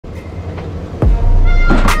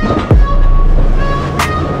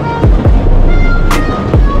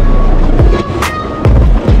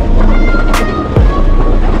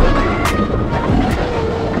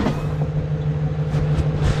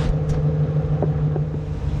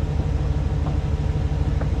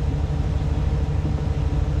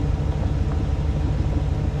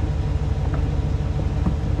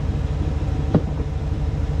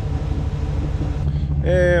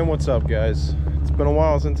What's up, guys? It's been a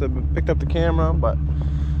while since I've picked up the camera, but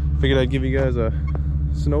figured I'd give you guys a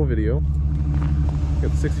snow video.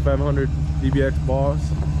 Got the 6500 DBX Boss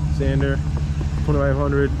sander,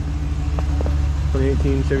 2500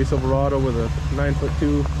 2018 Chevy Silverado with a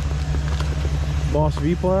 9'2" Boss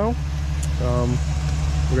V plow.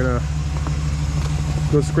 We're gonna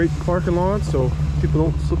go scrape the parking lot so people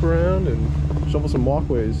don't slip around and shovel some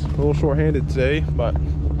walkways. A little short-handed today, but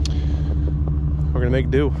we're gonna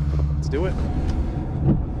make do. Let's do it.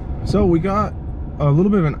 So we got a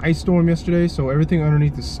little bit of an ice storm yesterday, so everything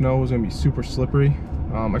underneath the snow is gonna be super slippery.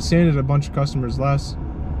 I sanded a bunch of customers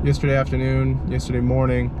yesterday afternoon, yesterday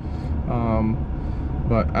morning,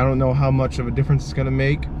 but I don't know how much of a difference it's gonna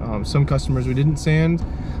make. Some customers we didn't sand.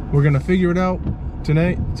 We're gonna figure it out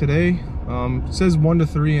today. It says 1 to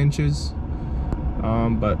 3 inches,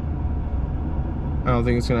 but I don't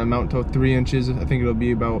think it's gonna amount to 3 inches. I think it'll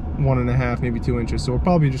be about 1.5, maybe 2 inches. So we're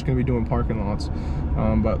probably just gonna be doing parking lots.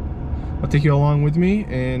 But I'll take you along with me,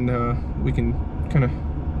 and we can kind of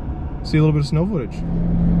see a little bit of snow footage.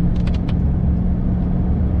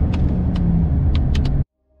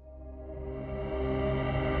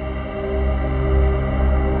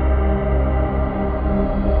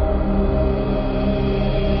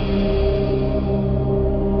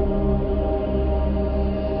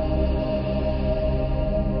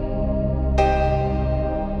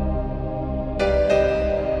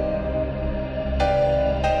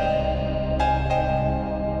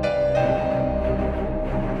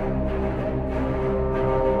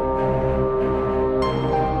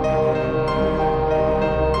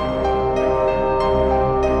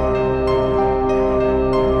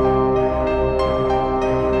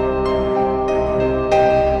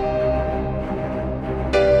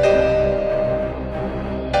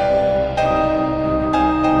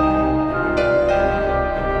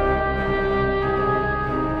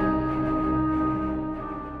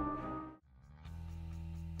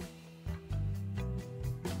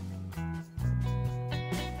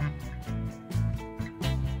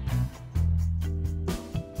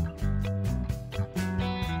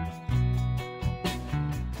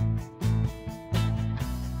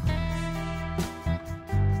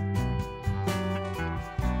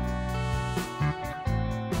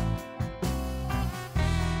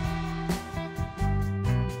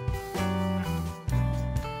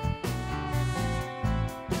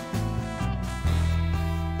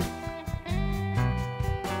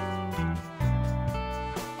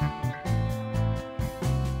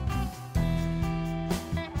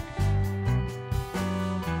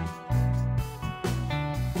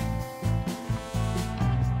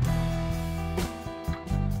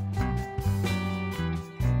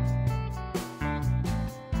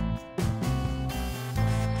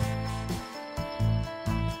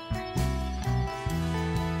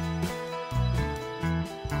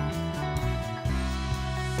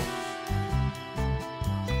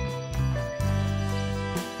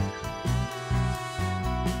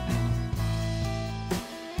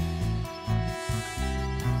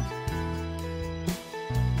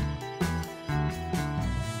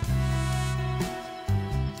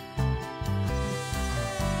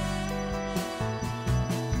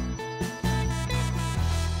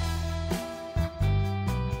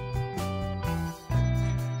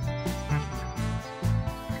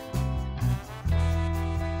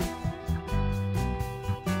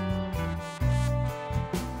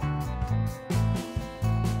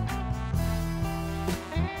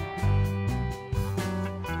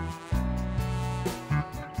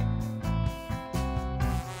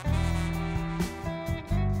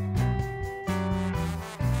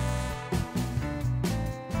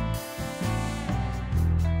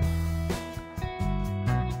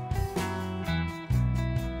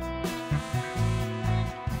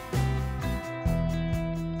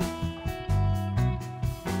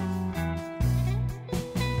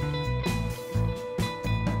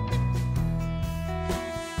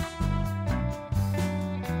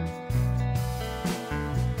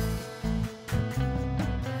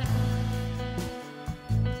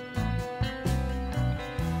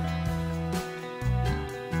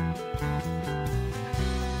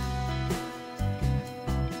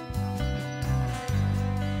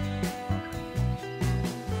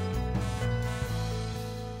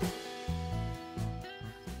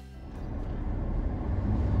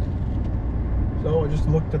 So I just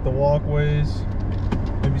looked at the walkways.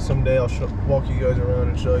 Maybe someday I'll walk you guys around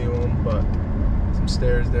and show you them, but some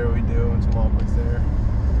stairs there we do and some walkways there.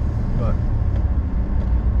 But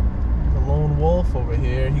the lone wolf over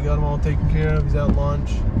here, he got them all taken care of. He's at lunch.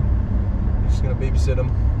 He's just gonna babysit him.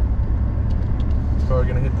 He's probably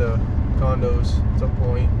gonna hit the condos at some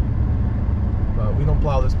point. We don't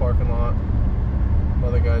plow this parking lot.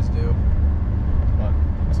 Other guys do. But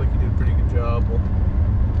looks like you did a pretty good job. We'll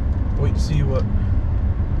wait to see what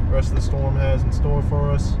the rest of the storm has in store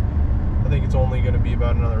for us. I think it's only going to be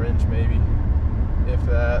about another inch, maybe, if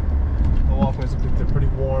that. The walkways look like they're pretty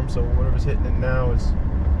warm, so whatever's hitting it now is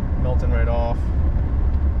melting right off,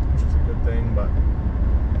 which is a good thing. But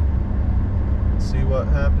let's see what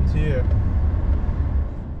happens here.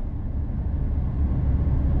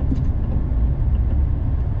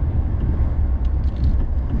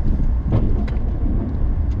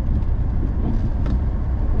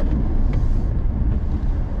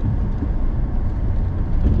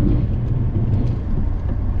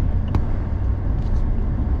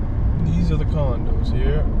 These are the condos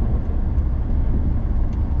here.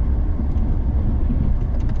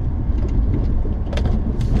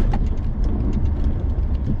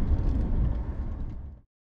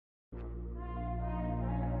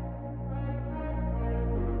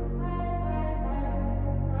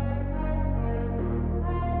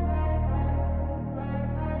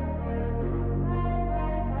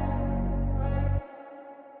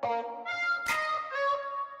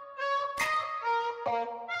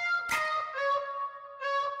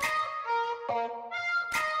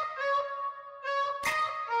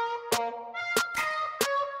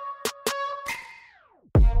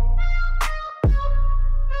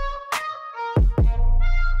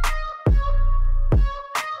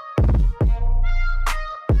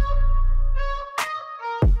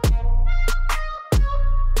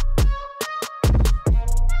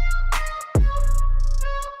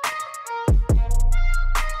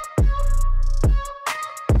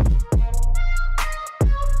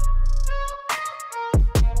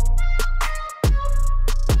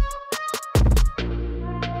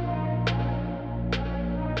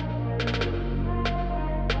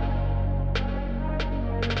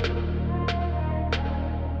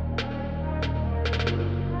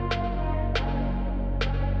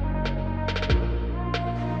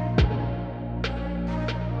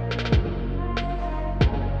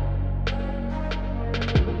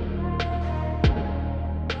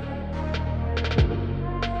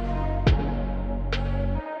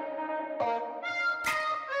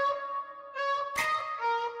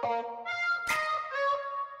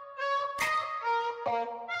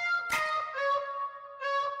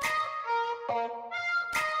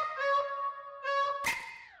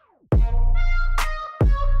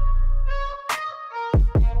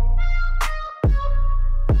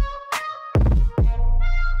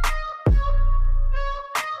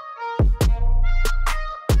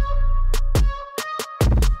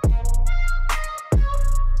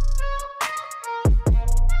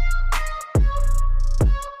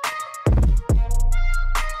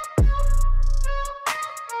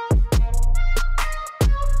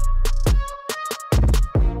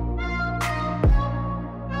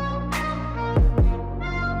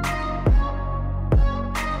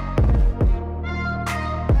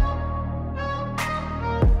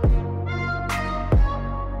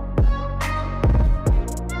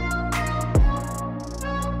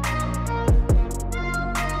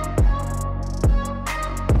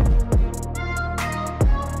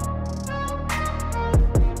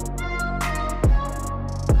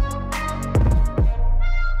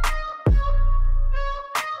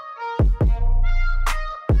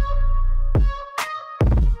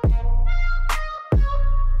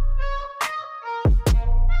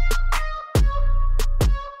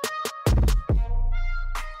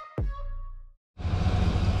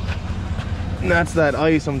 And that's that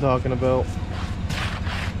ice I'm talking about.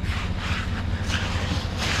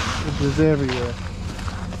 It is everywhere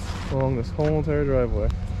along this whole entire driveway.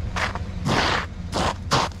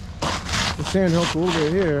 The sand helped a little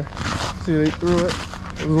bit here. See, they threw it.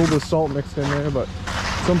 There's a little bit of salt mixed in there, but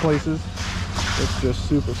some places it's just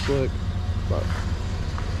super slick. But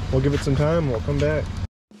we'll give it some time. We'll come back.